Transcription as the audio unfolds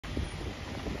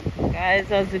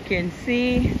Guys, as you can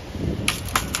see,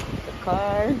 the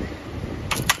cars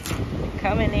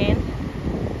coming in.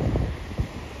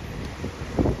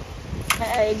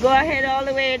 Hey, go ahead all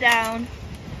the way down.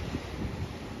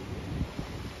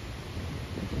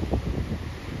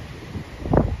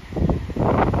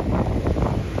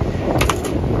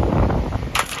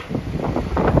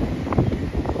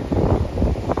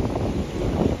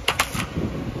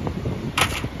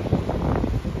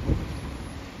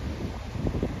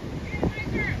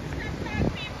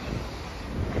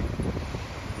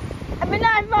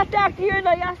 I'm not talking to you,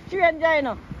 no, you're a stranger, you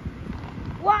know.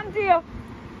 One to you.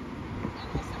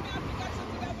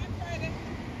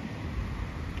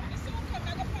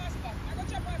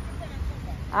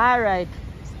 Alright.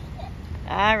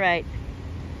 Alright.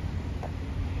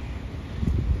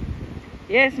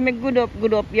 Yes, me good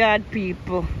up yard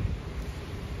people.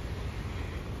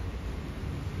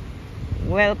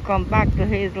 Welcome back to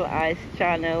Hazel Eyes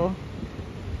channel.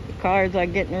 The cars are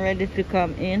getting ready to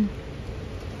come in.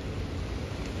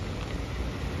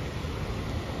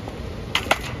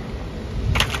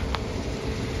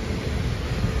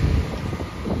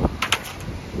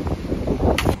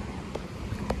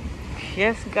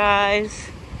 Yes guys,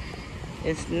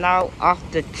 it's now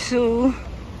after 2.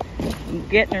 I'm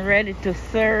getting ready to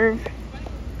serve.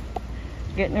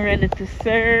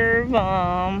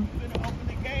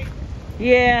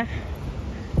 Yeah,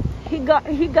 he got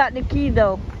the key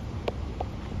though.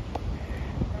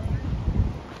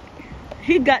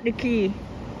 He got the key.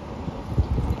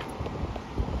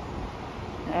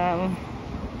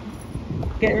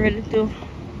 Getting ready to.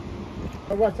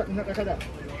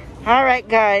 All right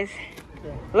guys,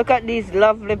 look at these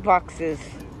lovely boxes.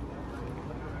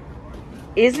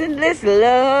 Isn't this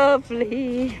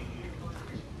lovely?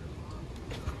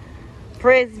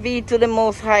 Praise be to the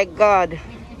Most High God.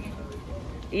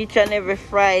 Each and every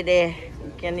Friday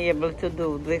we can be able to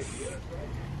do this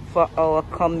for our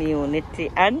community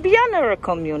and beyond our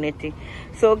community.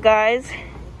 So guys,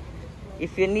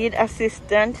 if you need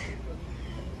assistance,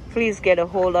 please get a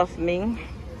hold of me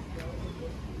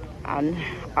and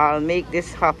I'll make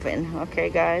this happen. Okay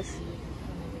guys,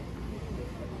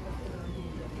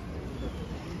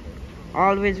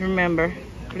 always remember,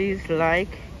 please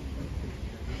like,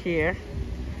 share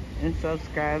and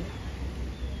subscribe.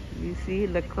 You see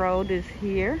the crowd is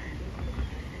here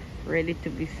ready to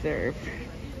be served.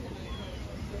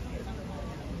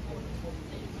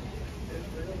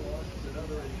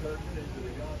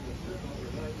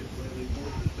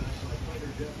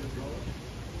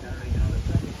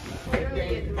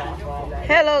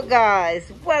 Hello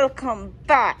guys, welcome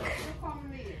back.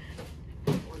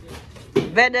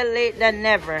 Better late than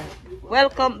never.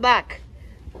 Welcome back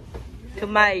to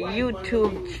my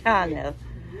YouTube channel.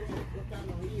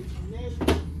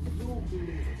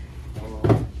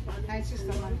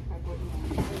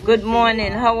 Good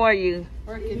morning, how are you?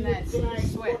 Working night,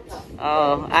 sweat.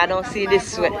 Oh, I don't see the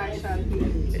sweat.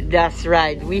 That's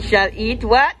right. We shall eat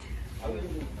what?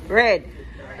 Bread.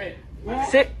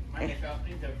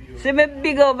 See me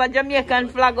big over Jamaican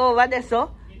flag over there,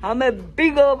 so? I'm a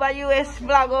big over US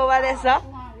flag over there, so?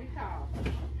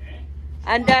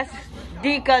 And that's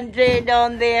Deacon J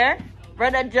down there,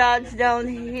 Brother George down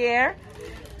here,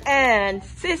 and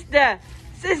Sister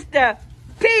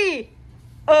P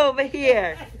over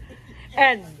here.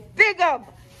 And big up,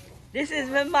 this is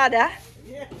my mother.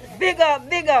 Big up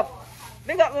my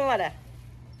mother.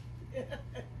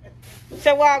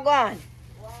 So wagwan.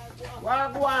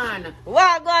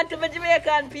 Wagwan to my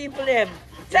Jamaican people them.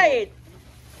 Say it.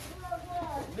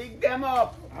 Big them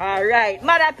up. All right,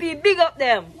 Mother P, big up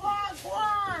them.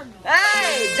 Wagwan.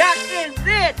 Hey, that is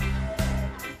it.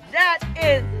 That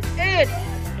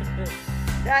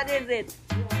is it.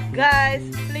 Guys,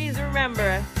 please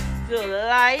remember to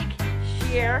like,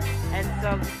 share, and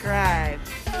subscribe.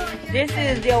 This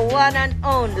is the one and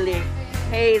only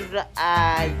Hazel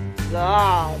Eyes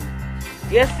God.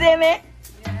 You see me?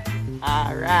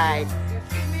 All right.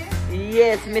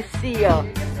 Yes, me see you.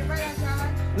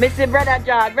 Me see Brother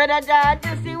George. Brother George,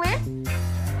 you see me?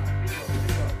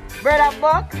 Brother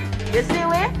Buck, you see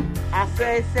me? I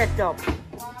say it's set up.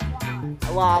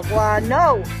 Wagwan,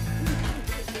 no.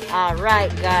 All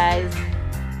right, guys.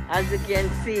 As you can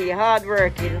see, hard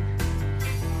working.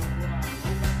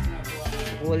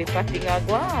 Holy patting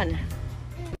agwan.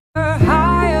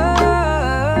 Higher,